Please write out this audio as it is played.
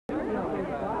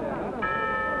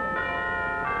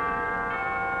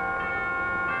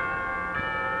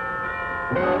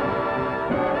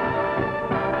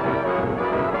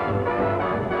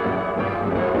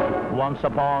Once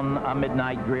upon a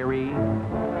midnight dreary,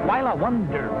 while I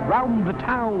wandered round the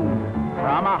town,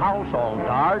 from a house all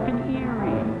dark and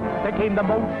eerie, there came the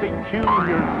most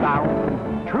peculiar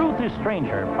sound. Truth is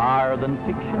stranger far than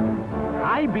fiction.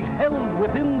 I beheld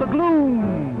within the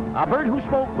gloom a bird who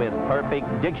spoke with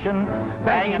perfect diction,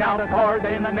 banging out a chord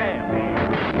in the name.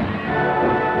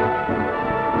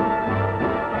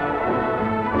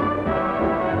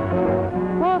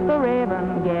 Quoth the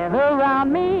raven, gather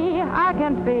round me, I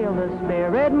can feel the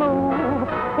spirit move.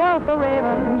 Quoth the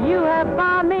raven, you have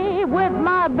found me with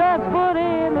my best foot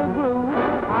in the groove.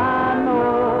 I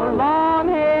know long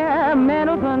hair,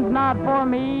 Mel-Tones not for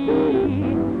me.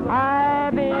 I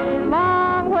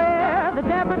belong where the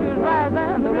temperature's rise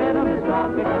and the rhythm is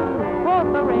tropical.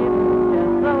 Quoth the raven,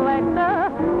 just select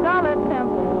a solid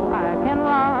tempo I can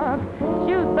rock.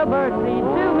 Shoot the birdseed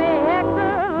to me,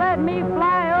 Hector, let me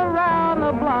fly around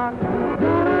the block.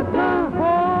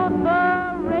 Quoth the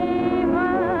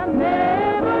raven,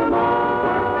 nevermore.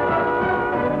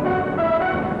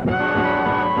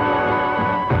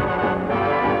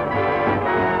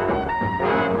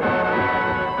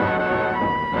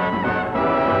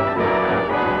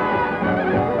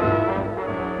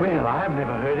 Well, I've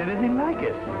never heard anything like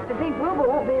it. I think Wilbur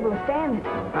won't be able to stand it.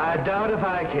 I doubt if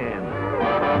I can.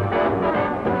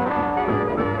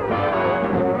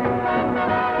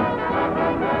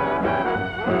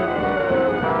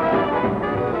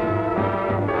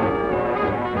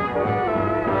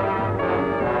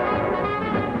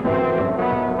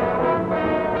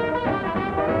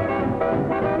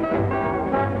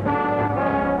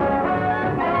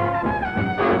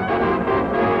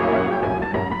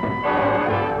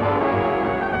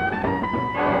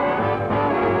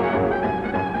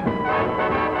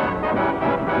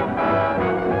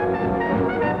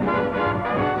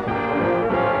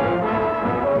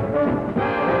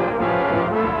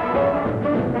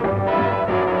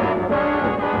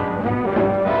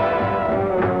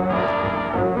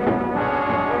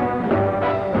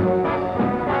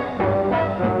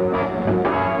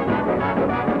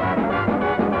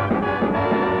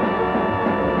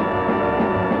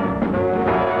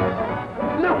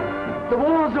 The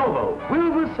war's over.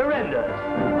 Wilbur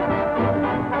surrenders.